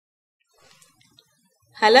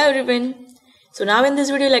Hello everyone. So now in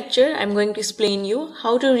this video lecture I'm going to explain you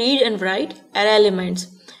how to read and write array elements.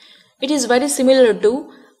 It is very similar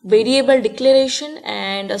to variable declaration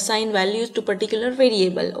and assign values to particular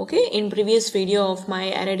variable. Okay, in previous video of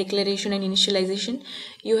my array declaration and initialization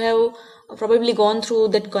you have probably gone through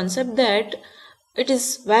that concept that it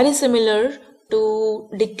is very similar to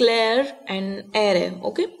declare an array.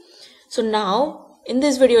 Okay, so now in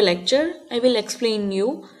this video lecture I will explain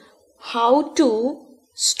you how to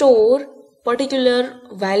store particular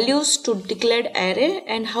values to declared array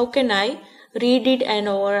and how can I read it, and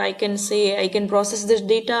or I can say I can process this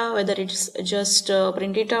data, whether it's just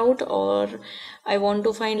print it out or I want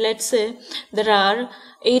to find, let's say there are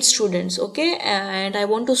 8 students, okay, and I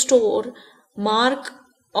want to store mark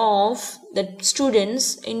of the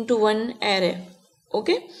students into one array,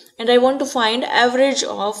 okay, and I want to find average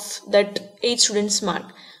of that 8 students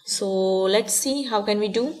mark. So let's see how can we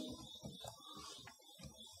do.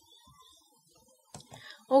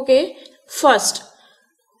 Okay, first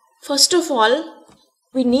of all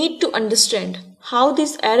we need to understand how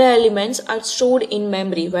these array elements are stored in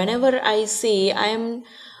memory. Whenever I say I am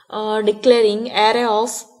declaring array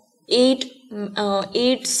of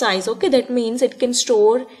 8 size, okay, that means it can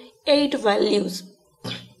store 8 values.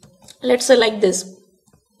 Let's say like this: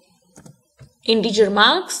 integer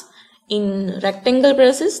marks in rectangle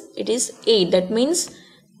braces, it is 8. That means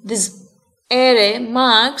this array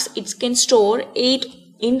marks, it can store 8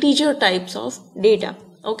 integer types of data.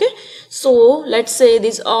 Okay, so let's say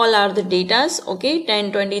these all are the datas, okay,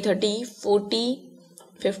 10, 20, 30, 40,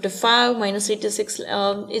 55, minus 86,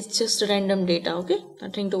 it's just random data, okay,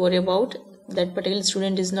 nothing to worry about. That particular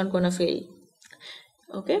student is not gonna fail.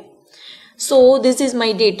 Okay, so this is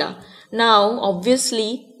my data. Now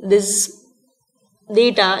obviously this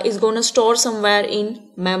data is gonna store somewhere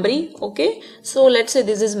in memory. Okay, so let's say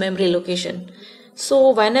this is memory location. So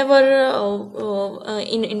whenever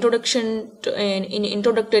in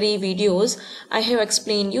introductory videos I have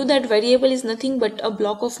explained you that variable is nothing but a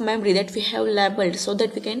block of memory that we have labeled so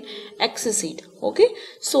that we can access it. Okay,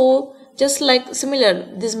 so just like similar,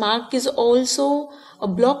 this mark is also a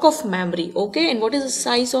block of memory. Okay, and what is the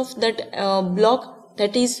size of that block?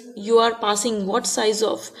 That is, you are passing what size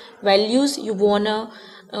of values you want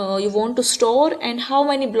to store and how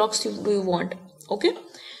many blocks do you want. Okay,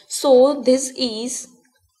 so this is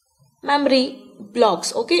memory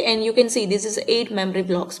blocks. Okay, and you can see this is 8 memory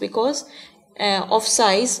blocks because of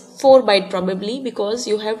size 4 byte probably, because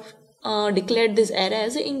you have declared this array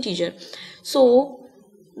as an integer. So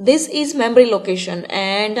this is memory location,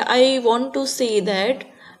 and I want to say that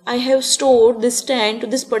I have stored this 10 to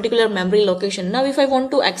this particular memory location. Now if I want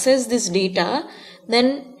to access this data,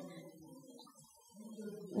 then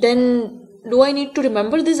do I need to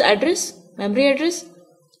remember this address, memory address?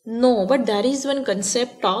 No, but there is one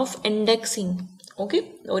concept of indexing.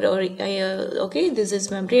 Okay, okay, this is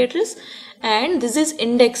memory address and this is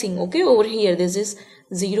indexing. Okay, over here this is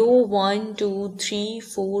 0, 1, 2, 3,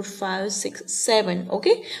 4, 5, 6, 7.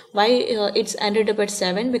 Okay, why it's ended up at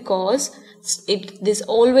 7? Because this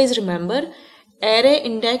always remember, array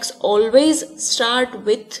index always start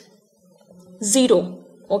with 0.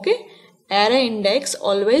 Okay, array index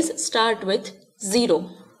always start with 0.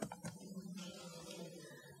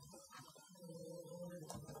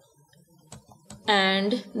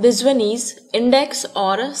 And this one is index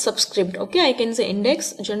or a subscript. Okay, I can say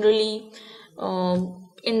index, generally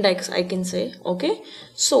index I can say. Okay,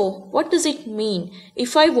 so what does it mean?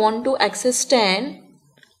 If I want to access 10,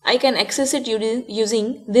 I can access it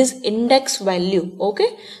using this index value.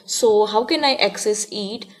 Okay, so how can I access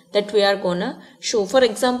it? That we are gonna show. For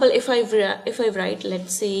example, if I write,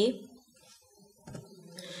 let's say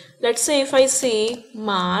if I say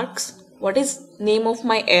marks, what is name of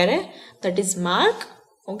my array? That is mark.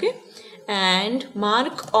 Okay, and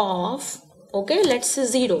mark of, okay, let's say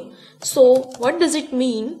 0. So what does it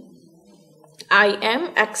mean? I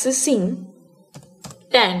am accessing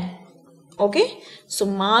 10. Okay, so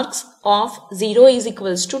marks of 0 is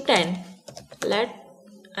equals to 10.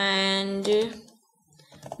 And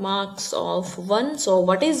marks of 1. So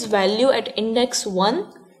what is value at index 1?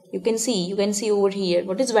 You can see over here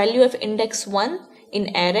what is value of index 1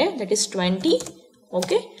 in array, that is 20.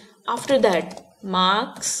 Okay, after that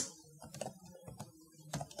marks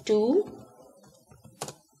 2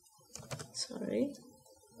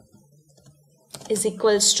 is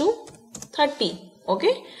equals to 30.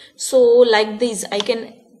 Okay, so like this I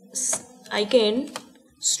can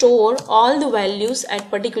store all the values at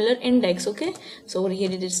particular index. Okay, so over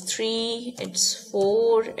here it is 3, it's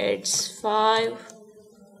 4, it's 5,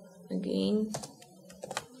 again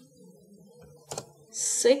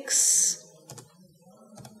 6,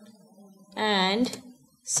 and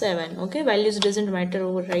 7. Okay, values doesn't matter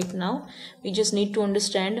over right now. We just need to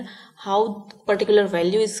understand how particular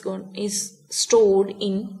value is stored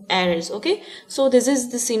in arrays. Okay, so this is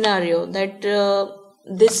the scenario that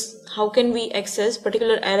how can we access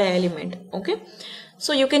particular array element. Okay,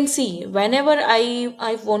 so you can see whenever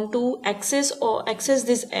I want to access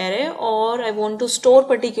this array, or I want to store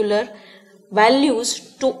particular values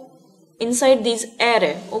to inside this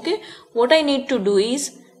array. Okay, what I need to do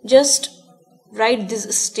is just write this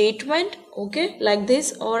statement, okay, like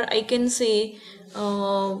this, or I can say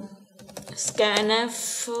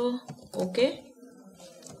scanf, okay,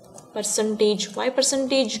 percentage. Why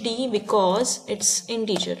percentage d? Because it's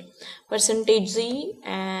integer. Percentage z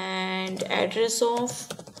and address of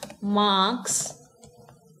marks,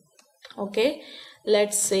 okay,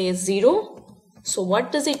 let's say 0. So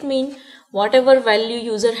what does it mean? Whatever value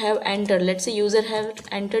user have entered, let's say user have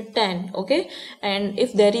entered 10, okay, and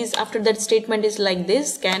if there is after that statement is like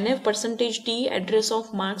this, scanf percentage d address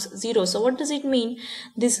of marks 0. So what does it mean?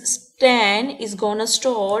 This 10 is gonna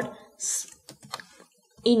stored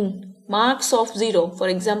in marks of 0, for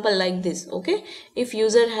example like this. Okay, if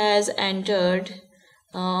user has entered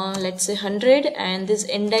let's say 100 and this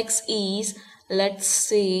index is, let's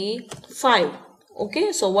say, 5.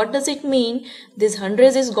 Okay, so what does it mean? This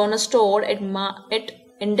 100 is gonna store at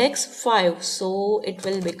index 5, so it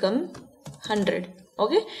will become 100.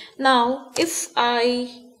 Okay, now if I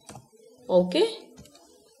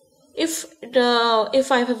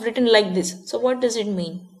have written like this, so what does it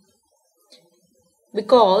mean?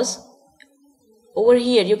 Because over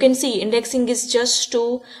here you can see indexing is just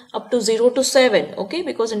up to 0 to 7. Okay,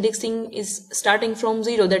 because indexing is starting from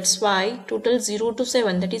 0, that's why total 0 to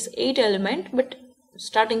 7, that is 8 element, but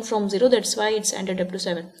starting from 0, that's why it's entered up to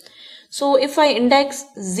 7. So if I index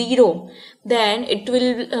 0, then it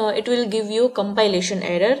will give you compilation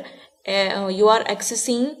error. You are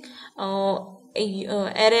accessing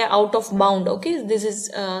array out of bound. Okay, this is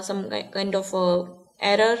some kind of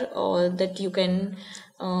error or that you can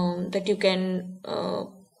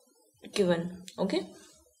given. Okay,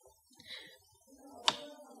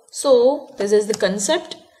 so this is the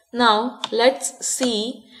concept. Now let's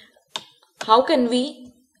see how can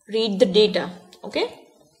we read the data. Okay,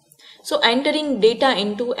 so entering data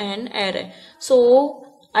into an array. So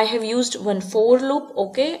I have used one for loop.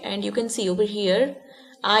 Okay, and you can see over here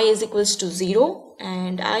I is equals to 0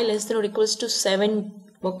 and I less than or equals to 7.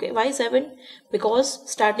 Okay, why 7? Because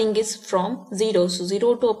starting is from 0, so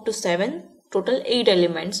 0 to up to 7, total 8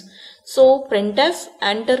 elements. So printf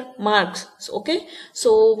enter marks. So, okay,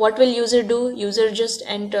 so what will user do? User just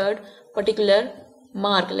entered particular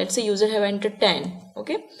mark. Let's say user have entered 10.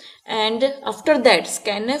 Okay, and after that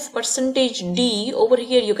scanf percentage d, over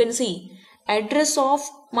here you can see address of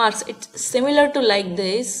marks. It's similar to like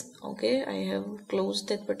this. Okay, I have closed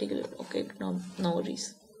that particular. Okay, no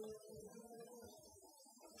worries.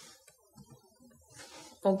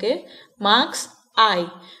 Okay, marks I.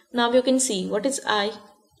 Now you can see what is I.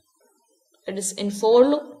 It is in for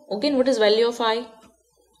loop. Again, what is value of I?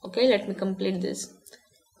 Okay, let me complete this.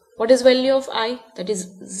 What is value of I? That is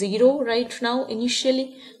 0 right now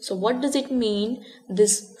initially. So what does it mean?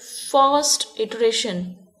 This first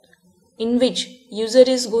iteration in which user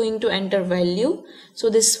is going to enter value.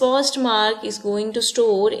 So this first mark is going to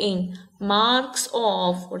store in marks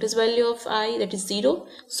of, what is value of I? That is 0.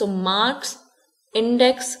 So marks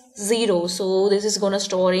index 0. So this is gonna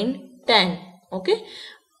store in 10. Okay,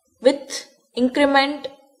 with increment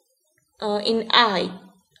in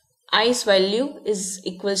i's value is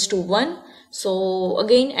equals to 1. So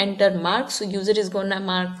again enter marks. So user is gonna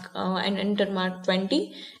mark and enter mark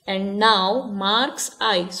 20, and now marks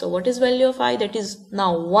I. So what is value of I? That is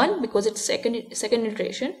now 1 because it's second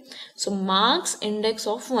iteration. So marks index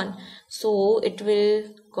of 1. So it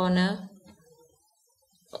will gonna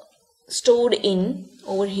stored in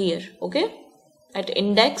over here. Okay, at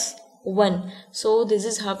index 1. So this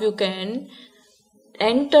is how you can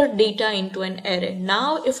enter data into an array.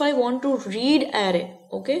 Now if I want to read array,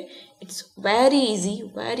 okay, it's very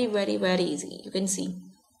easy, very easy. You can see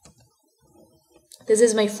this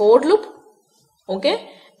is my for loop. Okay,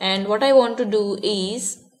 and what I want to do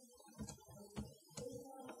is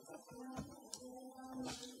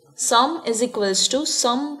sum is equals to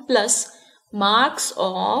sum plus marks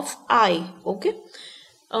of I. Okay,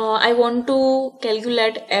 I want to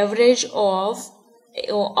calculate average of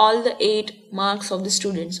all the 8 marks of the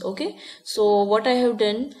students. Okay, so what I have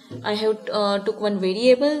done, I have took one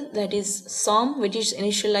variable, that is sum, which is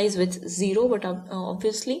initialized with 0, but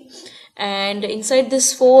obviously, and inside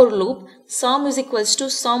this for loop sum is equals to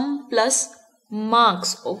sum plus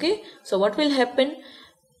marks. Okay, so what will happen?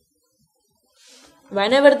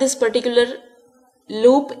 whenever this particular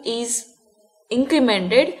loop is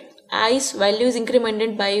incremented, i's value is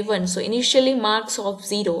incremented by 1. So initially marks of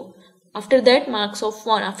 0, after that marks of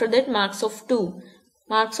 1, after that marks of 2,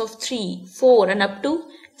 marks of 3, 4 and up to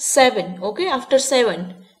 7. Okay, after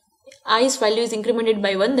 7 i's value is incremented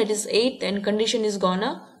by 1, that is 8, then condition is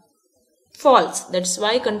gonna false. That's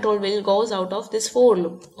why control will goes out of this for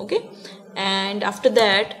loop. Okay, and after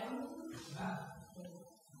that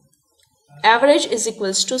average is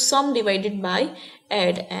equals to sum divided by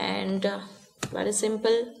add, and very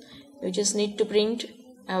simple, you just need to print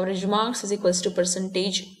average marks is equals to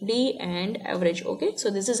percentage d and average. Okay, so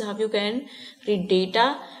this is how you can read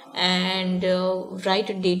data and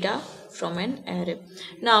write data from an array.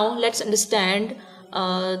 Now let's understand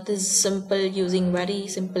this simple using very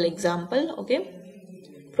simple example. Okay,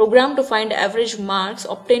 program to find average marks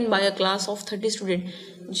obtained by a class of 30 students.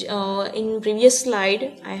 In previous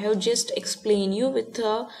slide I have just explained you with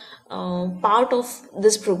a part of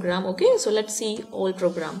this program. Okay, so let's see all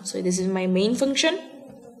program. So this is my main function.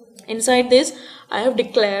 Inside this I have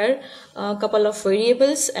declared a couple of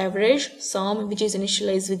variables, average, sum, which is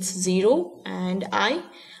initialized with 0 and I.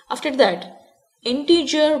 After that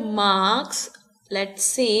integer marks, let's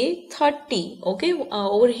say 30. Okay,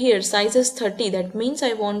 over here size is 30, that means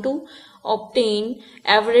I want to obtain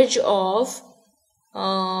average of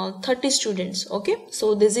 30 students. Okay,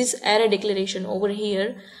 so this is array declaration. Over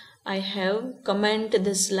here I have comment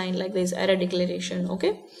this line like this, array declaration.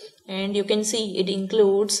 Okay, and you can see it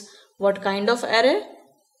includes what kind of array,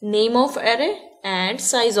 name of array and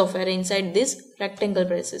size of array inside this rectangle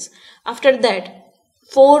braces. After that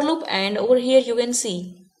for loop, and over here you can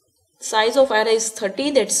see size of array is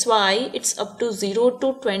 30, that's why it's up to 0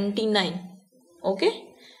 to 29. Okay,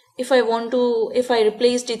 if I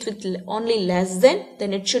replaced it with only less than,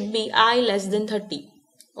 then it should be I less than 30.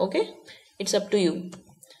 Okay, it's up to you.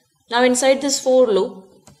 Now inside this for loop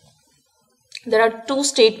there are two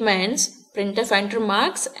statements, printf enter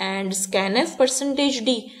marks and scanf percentage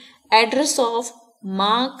d address of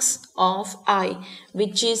marks of I,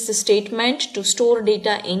 which is the statement to store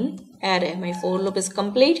data in array. My for loop is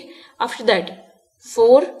complete. After that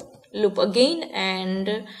for loop again,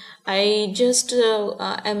 and I just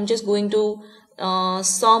I'm just going to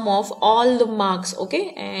sum of all the marks.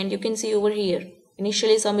 Okay, and you can see over here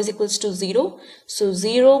initially sum is equals to 0, so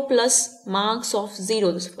 0 plus marks of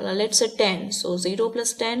 0, let's say 10, so 0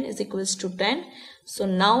 plus 10 is equals to 10. So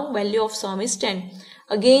now value of sum is 10.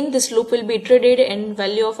 Again this loop will be iterated and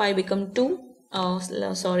value of I become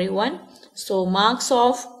 1. So marks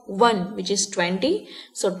of 1, which is 20,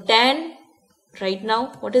 so 10. Right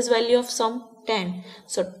now what is value of sum? 10.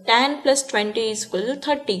 So 10 plus 20 is equal to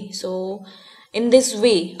 30. So in this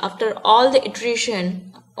way, after all the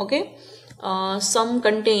iteration, okay, sum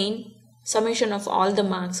contain summation of all the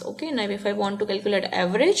marks. Okay, now if I want to calculate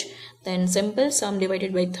average, then simple sum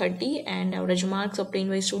divided by 30 and average marks obtained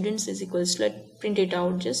by students is equals to, let's print it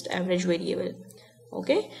out, just average variable.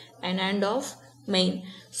 Okay, and end of main.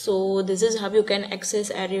 So this is how you can access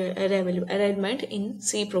array element in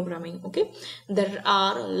C programming. Okay, there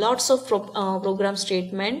are lots of program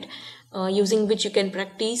statement using which you can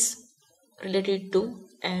practice related to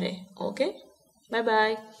array. Okay, bye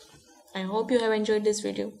bye. I hope you have enjoyed this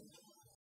video.